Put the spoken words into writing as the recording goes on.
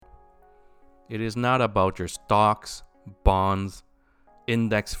It is not about your stocks, bonds,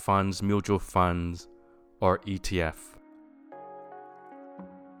 index funds, mutual funds, or ETF.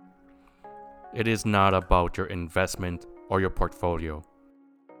 It is not about your investment or your portfolio.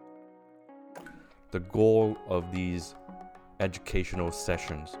 The goal of these educational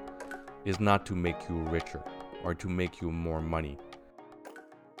sessions is not to make you richer or to make you more money.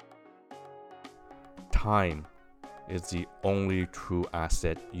 Time is the only true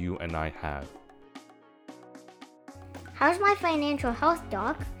asset you and I have. How's my financial health,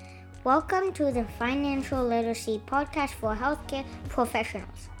 Doc? Welcome to the Financial Literacy Podcast for Healthcare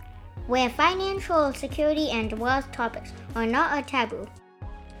Professionals, where financial security and wealth topics are not a taboo.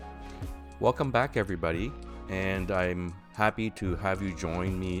 Welcome back, everybody, and I'm happy to have you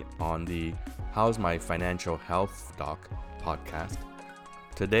join me on the How's My Financial Health, Doc podcast.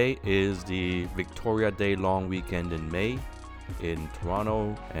 Today is the Victoria Day long weekend in May in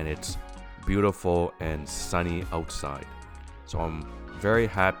Toronto, and it's beautiful and sunny outside. So I'm very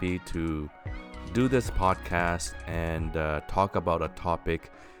happy to do this podcast and talk about a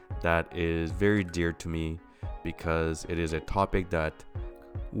topic that is very dear to me because it is a topic that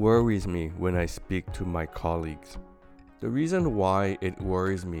worries me when I speak to my colleagues. The reason why it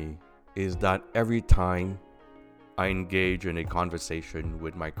worries me is that every time I engage in a conversation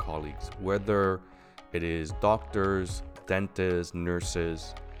with my colleagues, whether it is doctors, dentists,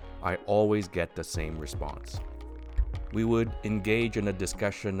 nurses, I always get the same response. We would engage in a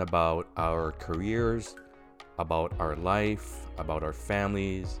discussion about our careers, about our life, about our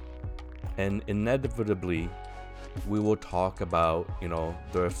families, and inevitably, we will talk about,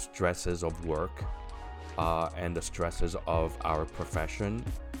 the stresses of work and the stresses of our profession,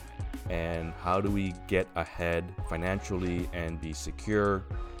 and how do we get ahead financially and be secure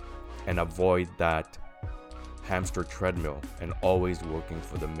and avoid that hamster treadmill and always working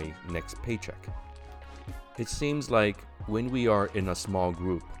for the next paycheck. It seems like when we are in a small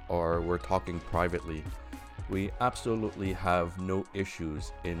group or we're talking privately, we absolutely have no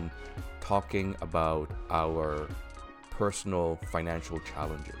issues in talking about our personal financial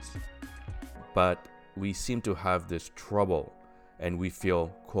challenges. But we seem to have this trouble and we feel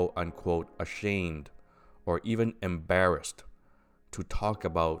quote unquote ashamed or even embarrassed to talk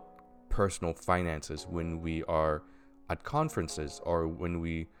about personal finances when we are at conferences or when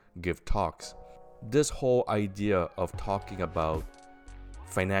we give talks. This whole idea of talking about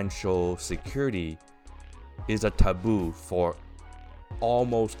financial security is a taboo for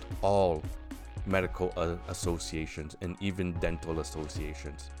almost all medical associations and even dental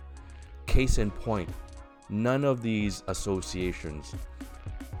associations. Case in point, none of these associations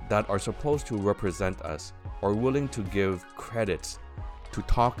that are supposed to represent us are willing to give credits to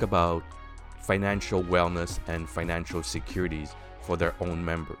talk about financial wellness and financial securities for their own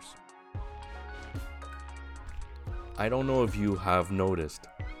members. I don't know if you have noticed,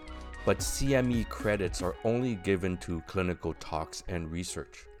 but CME credits are only given to clinical talks and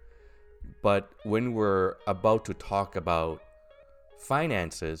research. But when we're about to talk about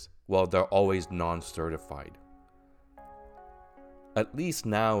finances, well, they're always non-certified. At least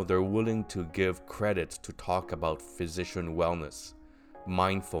now they're willing to give credits to talk about physician wellness,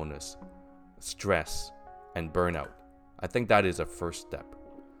 mindfulness, stress, and burnout. I think that is a first step.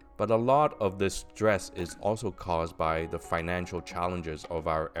 But a lot of this stress is also caused by the financial challenges of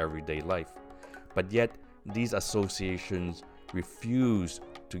our everyday life. But yet, these associations refuse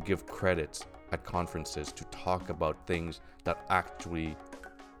to give credits at conferences to talk about things that actually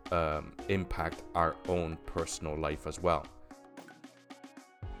impact our own personal life as well.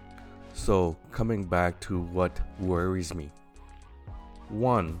 So, coming back to what worries me.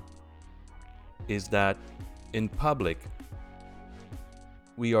 One is that in public,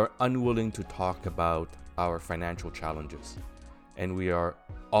 we are unwilling to talk about our financial challenges, and we are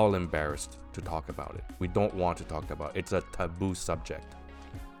all embarrassed to talk about it. We don't want to talk about it. It's a taboo subject.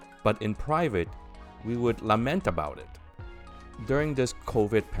 But in private, we would lament about it. During this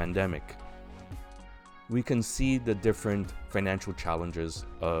COVID pandemic, we can see the different financial challenges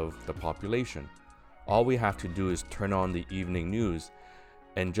of the population. All we have to do is turn on the evening news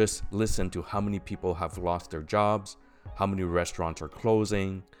and just listen to how many people have lost their jobs, how many restaurants are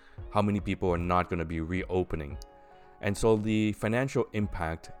closing, how many people are not going to be reopening. And so the financial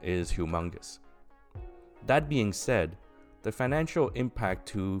impact is humongous. That being said, the financial impact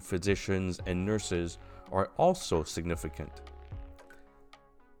to physicians and nurses are also significant.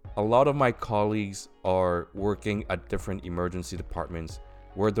 A lot of my colleagues are working at different emergency departments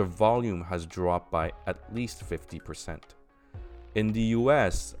where the volume has dropped by at least 50%. In the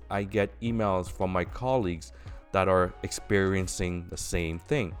US, I get emails from my colleagues that are experiencing the same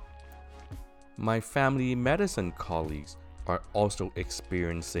thing. My family medicine colleagues are also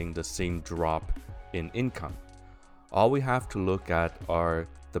experiencing the same drop in income. All we have to look at are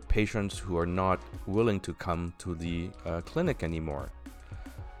the patients who are not willing to come to the clinic anymore.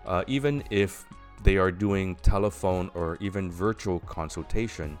 Even if they are doing telephone or even virtual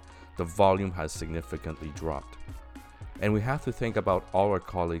consultation, the volume has significantly dropped. And we have to think about all our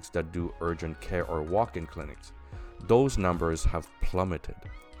colleagues that do urgent care or walk-in clinics. Those numbers have plummeted.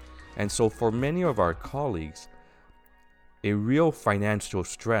 And so for many of our colleagues, a real financial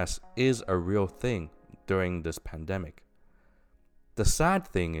stress is a real thing during this pandemic. The sad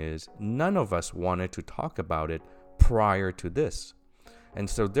thing is, none of us wanted to talk about it prior to this. And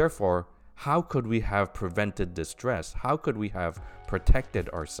so therefore, how could we have prevented this stress? How could we have protected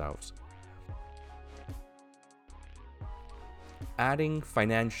ourselves? Adding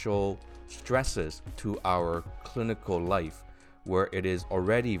financial stresses to our clinical life, where it is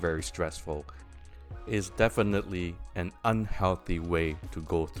already very stressful, is definitely an unhealthy way to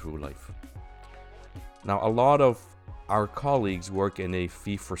go through life. Now, a lot of our colleagues work in a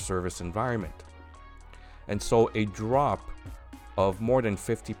fee-for-service environment. And so a drop of more than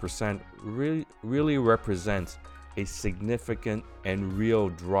 50% really represents a significant and real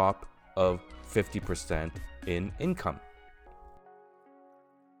drop of 50% in income.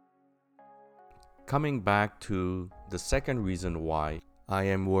 Coming back to the second reason why I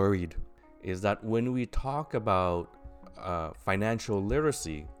am worried is that when we talk about financial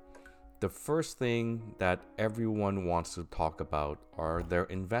literacy, the first thing that everyone wants to talk about are their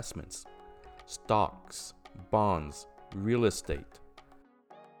investments, stocks, bonds, real estate.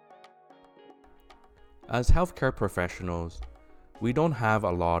 As healthcare professionals, we don't have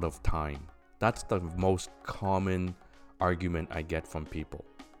a lot of time. That's the most common argument I get from people.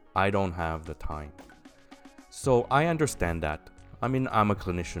 I don't have the time. So I understand that. I mean, I'm a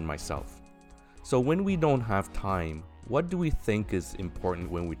clinician myself. So when we don't have time, what do we think is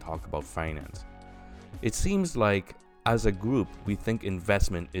important when we talk about finance? It seems like as a group, we think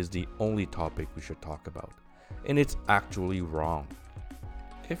investment is the only topic we should talk about. And it's actually wrong.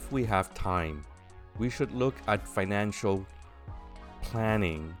 If we have time, we should look at financial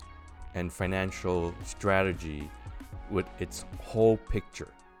planning and financial strategy with its whole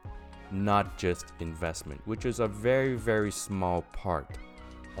picture, not just investment, which is a very, very small part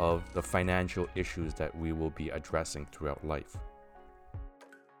of the financial issues that we will be addressing throughout life.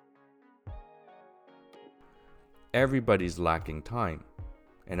 Everybody's lacking time,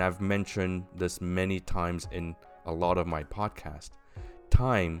 and I've mentioned this many times in a lot of my podcasts.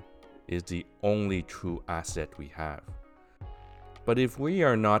 Time is the only true asset we have. But if we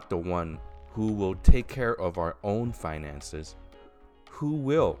are not the one who will take care of our own finances, who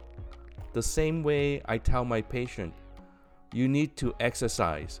will? The same way I tell my patient, you need to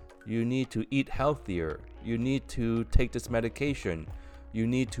exercise, you need to eat healthier, you need to take this medication, you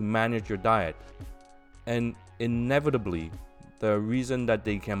need to manage your diet. And inevitably, the reason that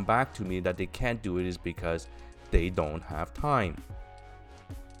they come back to me that they can't do it is because they don't have time.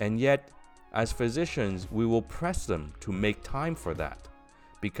 And yet, as physicians, we will press them to make time for that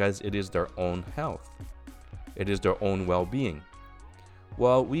because it is their own health. It is their own well-being.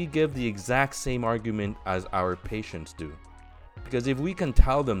 Well, we give the exact same argument as our patients do. Because if we can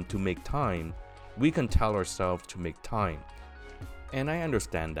tell them to make time, we can tell ourselves to make time. And I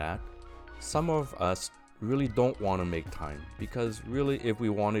understand that. Some of us really don't want to make time because really if we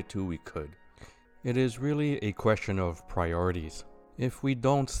wanted to, we could. It is really a question of priorities. If we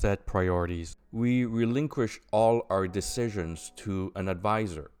don't set priorities, we relinquish all our decisions to an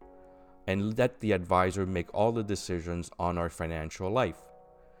advisor and let the advisor make all the decisions on our financial life.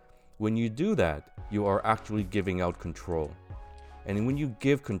 When you do that, you are actually giving out control. And when you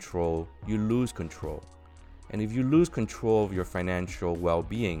give control, you lose control. And if you lose control of your financial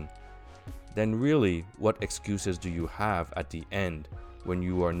well-being, then really, what excuses do you have at the end when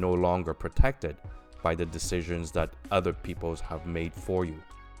you are no longer protected by the decisions that other people have made for you?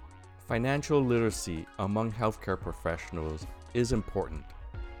 Financial literacy among healthcare professionals is important.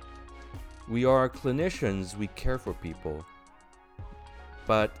 We are clinicians, we care for people.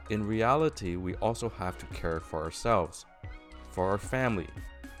 But in reality, we also have to care for ourselves, for our family,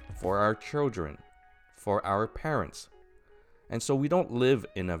 for our children, for our parents. And so we don't live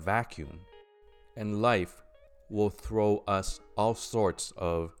in a vacuum. And life will throw us all sorts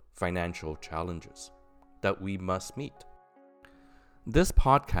of financial challenges that we must meet. This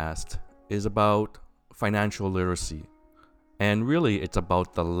podcast is about financial literacy. And really, it's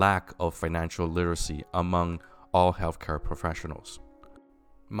about the lack of financial literacy among all healthcare professionals.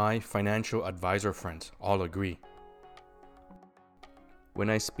 My financial advisor friends all agree. When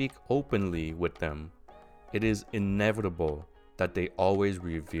I speak openly with them, it is inevitable that they always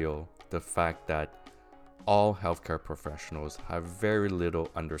reveal the fact that all healthcare professionals have very little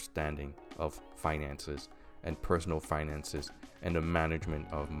understanding of finances and personal finances and the management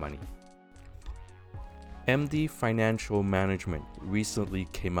of money. MD Financial Management recently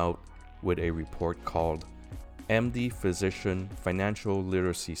came out with a report called MD Physician Financial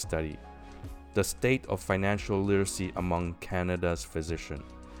Literacy Study, the state of financial literacy among Canada's physicians.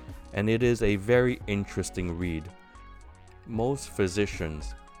 And it is a very interesting read. Most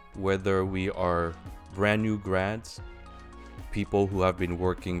physicians, whether we are brand new grads, people who have been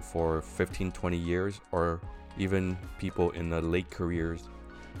working for 15-20 years, or even people in the late careers,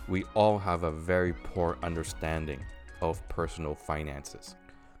 we all have a very poor understanding of personal finances.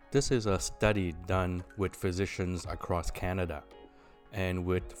 This is a study done with physicians across Canada and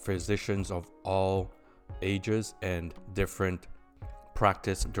with physicians of all ages and different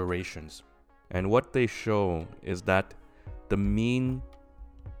practice durations. And what they show is that the mean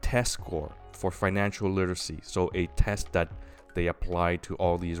test score for financial literacy, so a test that they apply to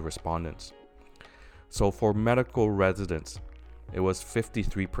all these respondents. So for medical residents, it was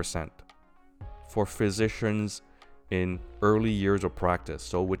 53%. For physicians in early years of practice,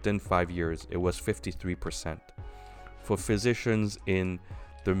 so within 5 years, it was 53%. For physicians in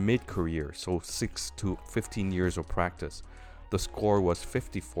the mid-career, so 6 to 15 years of practice, the score was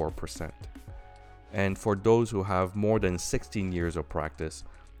 54%. And for those who have more than 16 years of practice,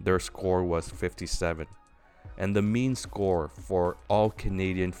 their score was 57. And the mean score for all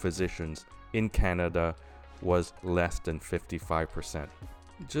Canadian physicians in Canada was less than 55%.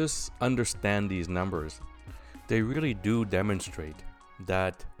 Just understand these numbers. They really do demonstrate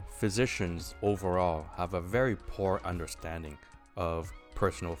that physicians overall have a very poor understanding of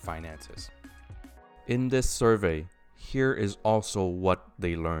personal finances. In this survey, here is also what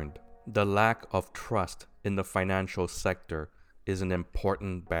they learned. The lack of trust in the financial sector is an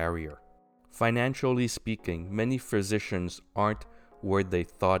important barrier. Financially speaking, many physicians aren't where they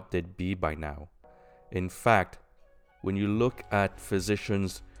thought they'd be by now. In fact, when you look at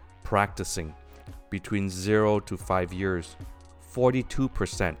physicians practicing between 0 to 5 years,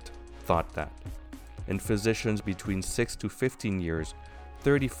 42% thought that. And physicians between 6 to 15 years,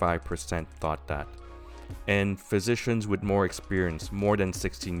 35% thought that. And physicians with more experience, more than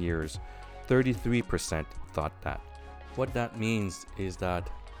 16 years, 33% thought that. What that means is that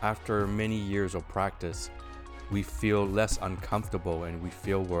after many years of practice, we feel less uncomfortable and we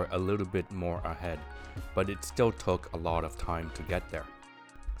feel we're a little bit more ahead, but it still took a lot of time to get there.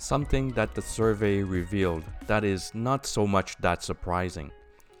 Something that the survey revealed that is not so much that surprising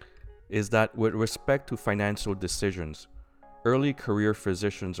is that with respect to financial decisions, early career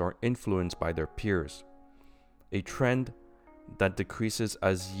physicians are influenced by their peers, a trend that decreases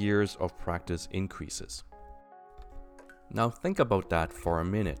as years of practice increases. Now think about that for a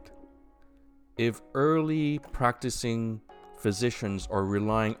minute. If early practicing physicians are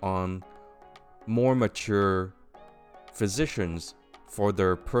relying on more mature physicians for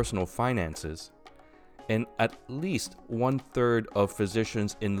their personal finances, and at least 1/3 of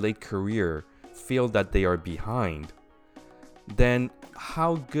physicians in late career feel that they are behind, then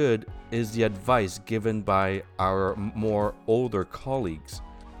how good is the advice given by our more older colleagues?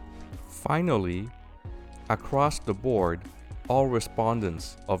 Finally, across the board, all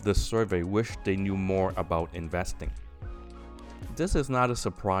respondents of this survey wish they knew more about investing. This is not a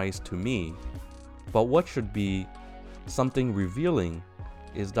surprise to me, but what should be something revealing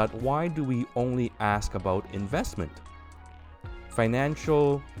is that why do we only ask about investment?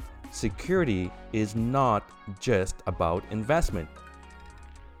 Financial security is not just about investment.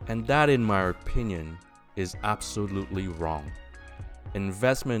 And that, in my opinion, is absolutely wrong.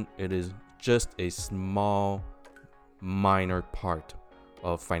 Investment, it is just a small, minor part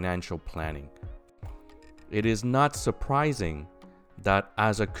of financial planning. It is not surprising that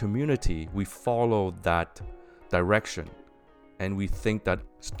as a community, we follow that direction and we think that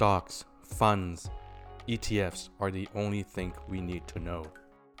stocks, funds, ETFs are the only thing we need to know.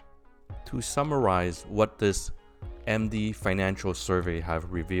 To summarize what this MD Financial Survey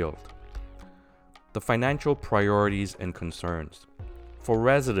have revealed, the financial priorities and concerns. For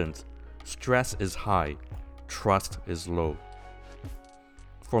residents, stress is high, trust is low.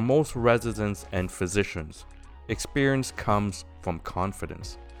 For most residents and physicians, experience comes from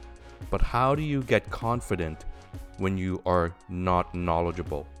confidence. But how do you get confident when you are not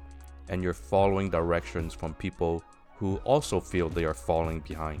knowledgeable and you're following directions from people who also feel they are falling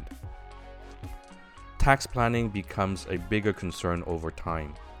behind? Tax planning becomes a bigger concern over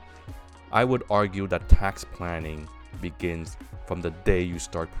time. I would argue that tax planning begins from the day you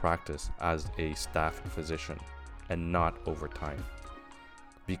start practice as a staff physician and not over time.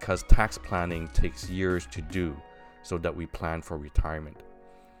 Because tax planning takes years to do so that we plan for retirement.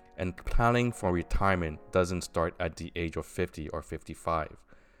 And planning for retirement doesn't start at the age of 50 or 55.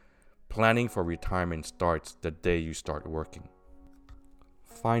 Planning for retirement starts the day you start working.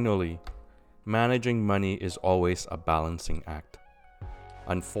 Finally, managing money is always a balancing act.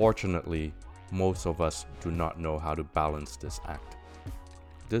 Unfortunately, most of us do not know how to balance this act.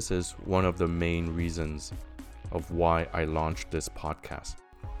 This is one of the main reasons of why I launched this podcast.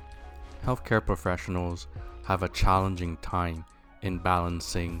 Healthcare professionals have a challenging time in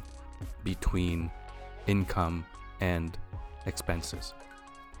balancing between income and expenses.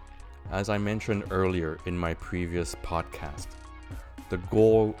 As I mentioned earlier in my previous podcast, the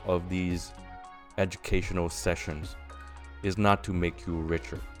goal of these educational sessions is not to make you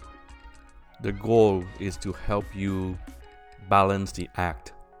richer. The goal is to help you balance the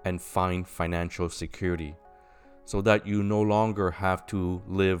act and find financial security so that you no longer have to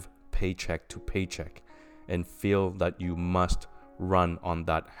live paycheck to paycheck and feel that you must run on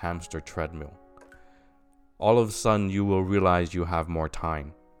that hamster treadmill. All of a sudden, you will realize you have more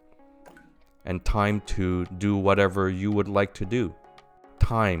time and time to do whatever you would like to do.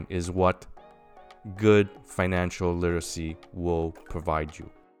 Time is what good financial literacy will provide you.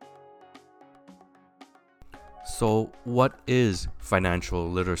 So, what is financial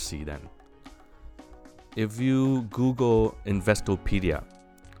literacy then? If you Google Investopedia,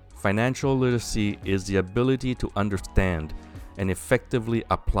 financial literacy is the ability to understand and effectively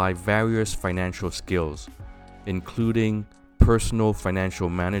apply various financial skills, including personal financial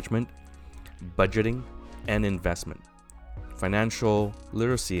management, budgeting, and investment. Financial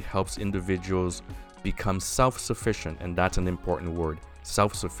literacy helps individuals become self-sufficient, and that's an important word,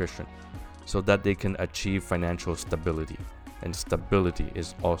 self-sufficient, so that they can achieve financial stability. And stability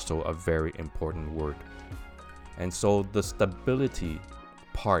is also a very important word. And so the stability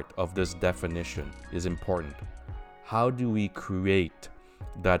part of this definition is important. How do we create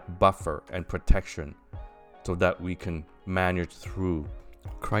that buffer and protection so that we can manage through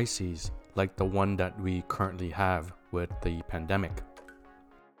crises like the one that we currently have with the pandemic?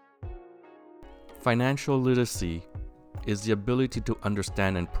 Financial literacy is the ability to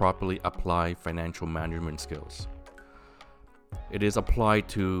understand and properly apply financial management skills. It is applied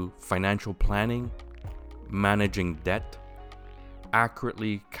to financial planning, managing debt,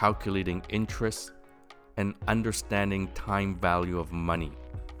 accurately calculating interest, and understanding time value of money.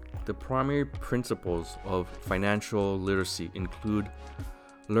 The primary principles of financial literacy include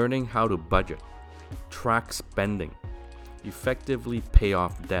learning how to budget, track spending, effectively pay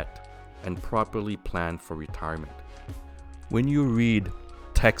off debt, and properly plan for retirement. When you read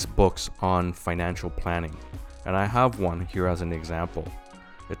textbooks on financial planning, and I have one here as an example,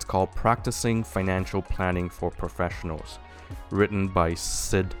 it's called Practicing Financial Planning for Professionals, written by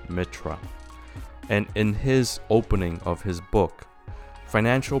Sid Mitra. And in his opening of his book,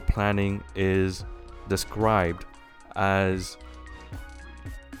 financial planning is described as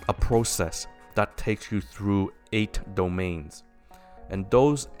a process that takes you through 8 domains. And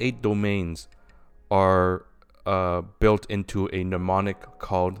those 8 domains are built into a mnemonic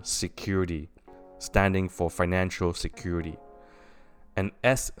called security, standing for financial security. And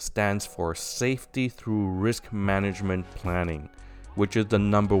S stands for safety through risk management planning, which is the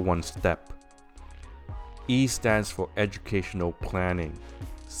number 1 step. E stands for educational planning.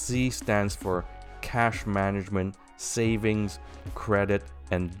 C stands for cash management, savings, credit,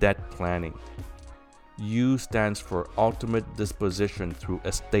 and debt planning. U stands for ultimate disposition through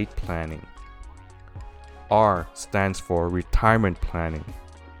estate planning. R stands for retirement planning.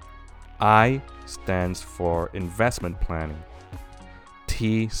 I stands for investment planning.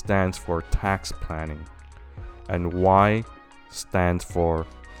 T stands for tax planning. And Y stands for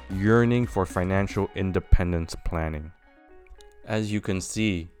yearning for financial independence planning. As you can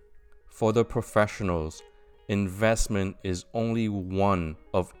see, for the professionals, investment is only one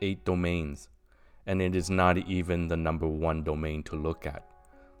of 8 domains, and it is not even the number 1 domain to look at.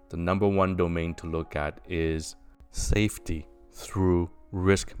 The number 1 domain to look at is safety through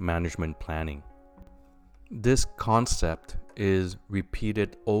risk management planning. This concept is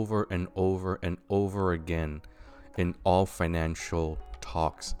repeated over and over and over again in all financial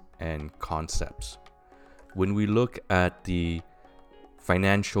talks and concepts. When we look at the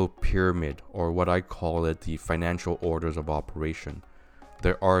financial pyramid, or what I call it, the financial orders of operation,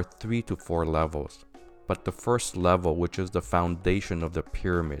 there are 3 to 4 levels. But the first level, which is the foundation of the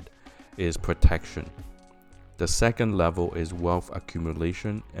pyramid, is protection. The second level is wealth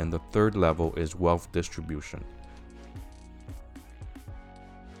accumulation, and the third level is wealth distribution.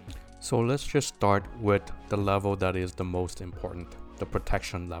 So let's just start with the level that is the most important, the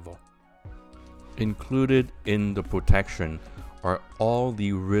protection level. Included in the protection are all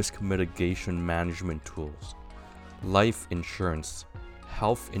the risk mitigation management tools: life insurance,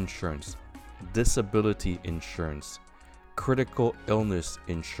 health insurance, disability insurance, critical illness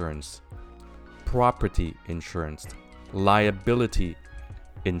insurance, property insurance, liability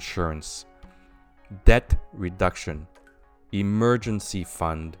insurance, debt reduction, emergency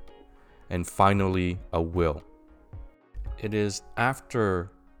fund, and finally a will. It is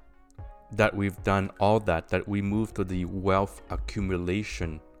after that we've done all that we move to the wealth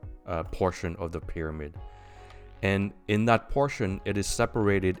accumulation portion of the pyramid. And in that portion, it is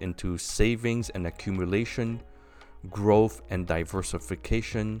separated into savings and accumulation, growth and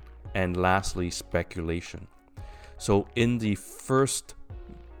diversification, and lastly, speculation. So in the first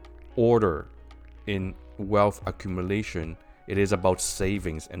order in wealth accumulation, it is about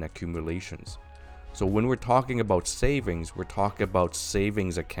savings and accumulations. So when we're talking about savings, we're talking about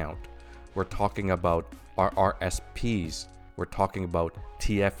savings account. We're talking about RRSPs. We're talking about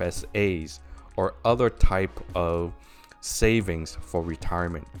TFSAs or other type of savings for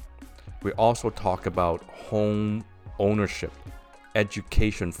retirement. We also talk about home ownership,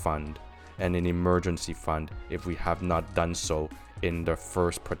 education fund, and an emergency fund if we have not done so in the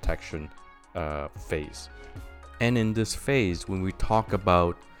first protection phase. And in this phase, when we talk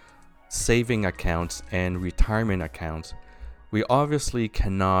about saving accounts and retirement accounts, we obviously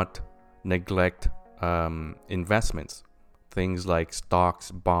cannot neglect investments, things like stocks,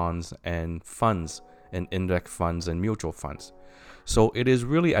 bonds, and funds, and index funds and mutual funds. So it is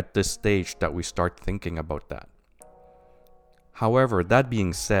really at this stage that we start thinking about that. However, that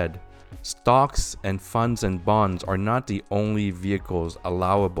being said, stocks and funds and bonds are not the only vehicles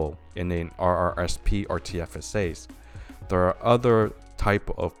allowable in an RRSP or TFSAs. There are other type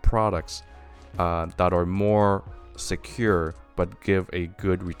of products that are more secure but give a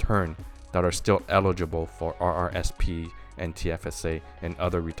good return that are still eligible for RRSP and TFSA and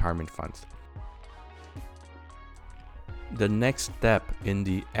other retirement funds. The next step in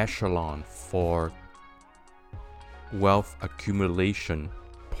the echelon for wealth accumulation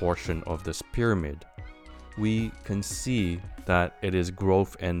portion of this pyramid, we can see that it is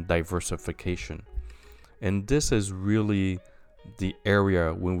growth and diversification. And this is really the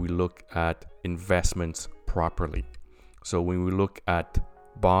area when we look at investments properly. So when we look at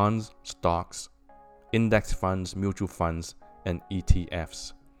bonds, stocks, index funds, mutual funds, and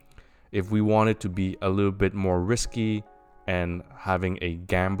ETFs. If we wanted to be a little bit more risky and having a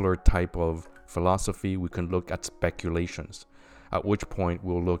gambler type of philosophy, we can look at speculations, at which point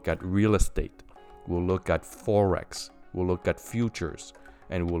we'll look at real estate, we'll look at forex, we'll look at futures,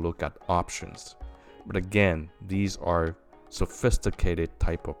 and we'll look at options. But again, these are sophisticated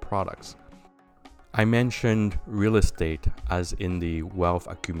type of products. I mentioned real estate as in the wealth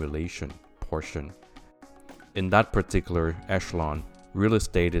accumulation portion. In that particular echelon, real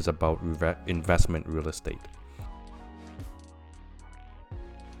estate is about investment real estate.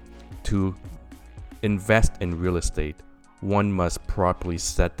 To invest in real estate, one must properly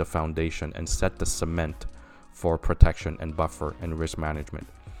set the foundation and set the cement for protection and buffer and risk management.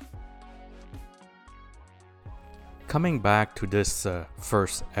 Coming back to this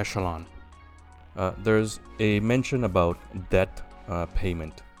first echelon, there's a mention about debt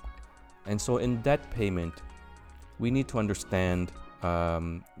payment. And so in debt payment, we need to understand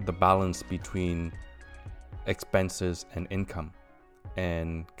the balance between expenses and income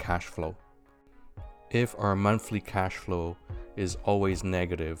and cash flow. If our monthly cash flow is always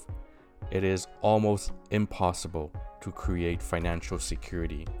negative, it is almost impossible to create financial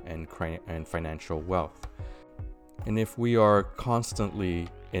security and financial wealth. And if we are constantly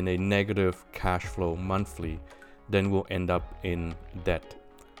in a negative cash flow monthly, then we'll end up in debt,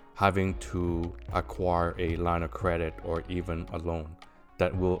 having to acquire a line of credit or even a loan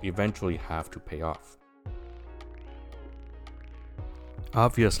that we'll eventually have to pay off.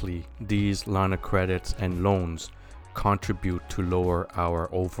 Obviously, these line of credits and loans contribute to lower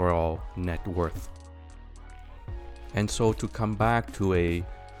our overall net worth. And so to come back to a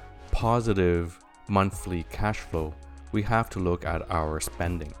positive monthly cash flow, we have to look at our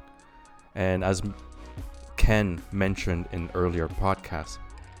spending. And as Ken mentioned in earlier podcasts,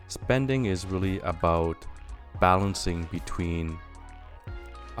 spending is really about balancing between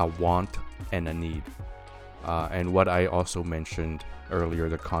a want and a need. And what I also mentioned earlier,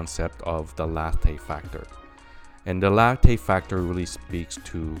 the concept of the latte factor. And the latte factor really speaks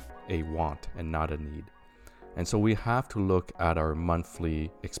to a want and not a need. And so we have to look at our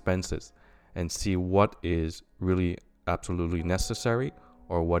monthly expenses and see what is really absolutely necessary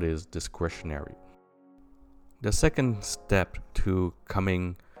or what is discretionary. The second step to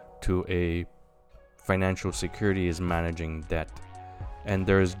coming to a financial security is managing debt. And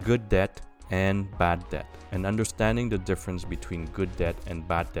there's good debt and bad debt. And understanding the difference between good debt and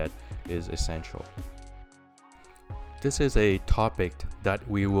bad debt is essential. This is a topic that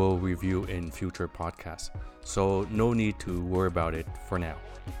we will review in future podcasts, so no need to worry about it for now.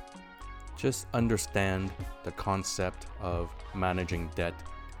 Just understand the concept of managing debt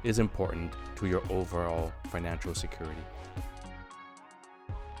is important to your overall financial security.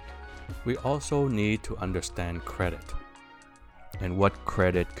 We also need to understand credit and what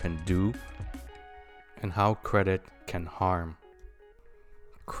credit can do and how credit can harm.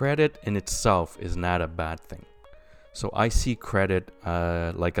 Credit in itself is not a bad thing. So I see credit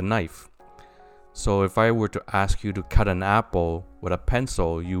like a knife. So if I were to ask you to cut an apple with a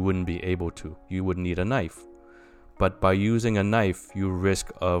pencil, you wouldn't be able to. You would need a knife. But by using a knife, you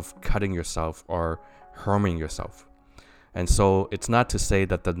risk of cutting yourself or harming yourself. And so it's not to say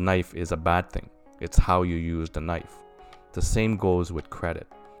that the knife is a bad thing. It's how you use the knife. The same goes with credit.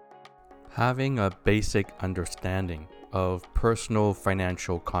 Having a basic understanding of personal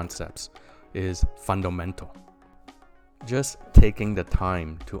financial concepts is fundamental. Just taking the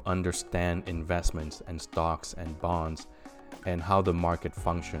time to understand investments and stocks and bonds and how the market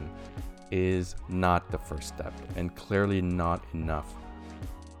function is not the first step and clearly not enough.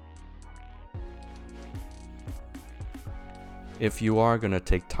 If you are going to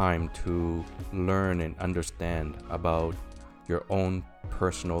take time to learn and understand about your own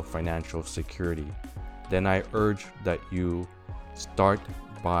personal financial security, then I urge that you start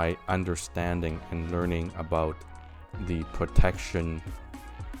by understanding and learning about the protection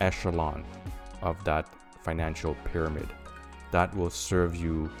echelon of that financial pyramid. That will serve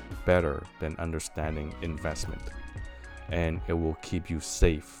you better than understanding investment, and it will keep you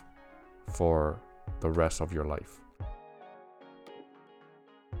safe for the rest of your life.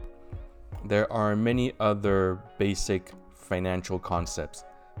 There are many other basic financial concepts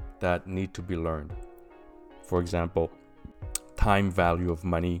that need to be learned. For example, time value of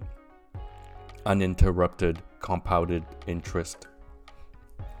money, uninterrupted compounded interest,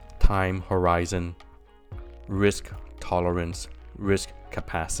 time horizon, risk tolerance, risk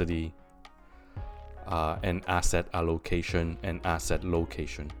capacity, and asset allocation and asset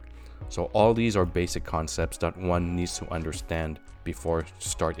location. So all these are basic concepts that one needs to understand before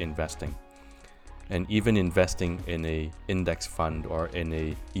start investing. And even investing in a index fund or in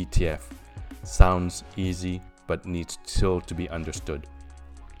a ETF sounds easy, but needs still to be understood.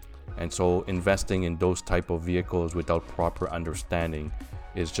 And so investing in those type of vehicles without proper understanding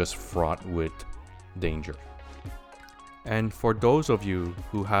is just fraught with danger. And for those of you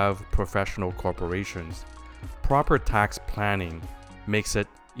who have professional corporations, proper tax planning makes it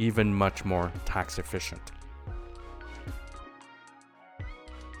even much more tax efficient.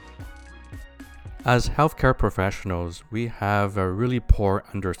 As healthcare professionals, we have a really poor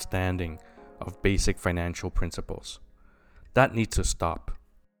understanding of basic financial principles. That needs to stop.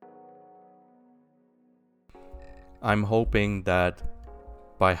 I'm hoping that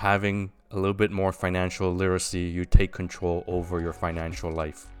by having a little bit more financial literacy, you take control over your financial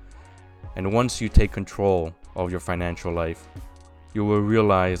life. And once you take control of your financial life, you will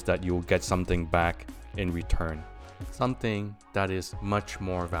realize that you will get something back in return. Something that is much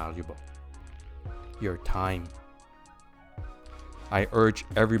more valuable. Your time. I urge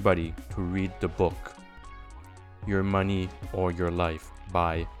everybody to read the book, Your Money or Your Life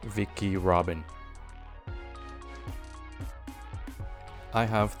by Vicki Robin. I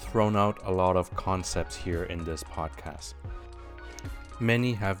have thrown out a lot of concepts here in this podcast.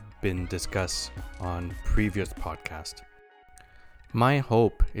 Many have been discussed on previous podcasts. My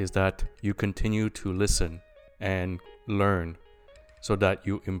hope is that you continue to listen and learn so that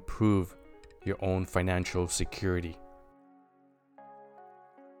you improve your own financial security.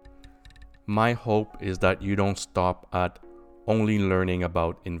 My hope is that you don't stop at only learning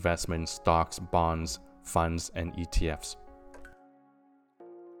about investments, stocks, bonds, funds, and ETFs.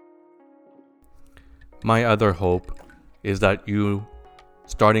 My other hope is that you,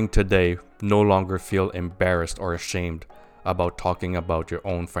 starting today, no longer feel embarrassed or ashamed about talking about your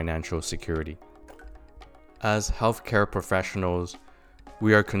own financial security. As healthcare professionals,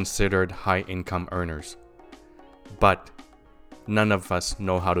 we are considered high-income earners, but none of us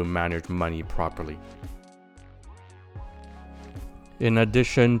know how to manage money properly. In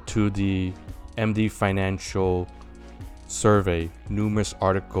addition to the MD Financial survey, numerous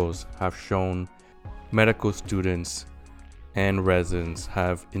articles have shown medical students and residents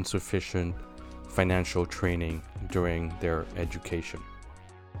have insufficient financial training during their education.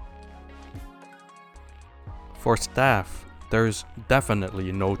 For staff, there's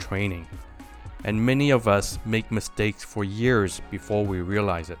definitely no training, and many of us make mistakes for years before we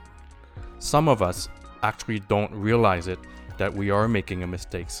realize it. Some of us actually don't realize it that we are making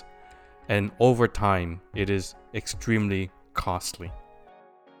mistakes, and over time, it is extremely costly.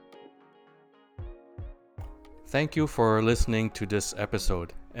 Thank you for listening to this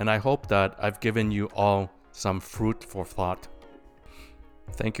episode, and I hope that I've given you all some food for thought.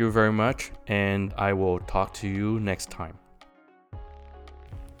 Thank you very much, and I will talk to you next time.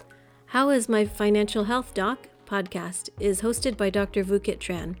 How is My Financial Health Doc podcast is hosted by Dr. Vukit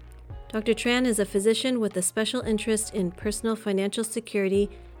Tran. Dr. Tran is a physician with a special interest in personal financial security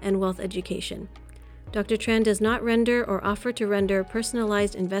and wealth education. Dr. Tran does not render or offer to render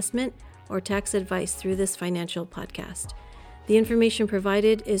personalized investment or tax advice through this financial podcast. The information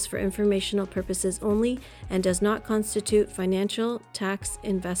provided is for informational purposes only and does not constitute financial, tax,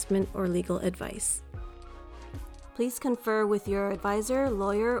 investment, or legal advice. Please confer with your advisor,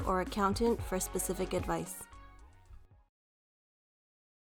 lawyer, or accountant for specific advice.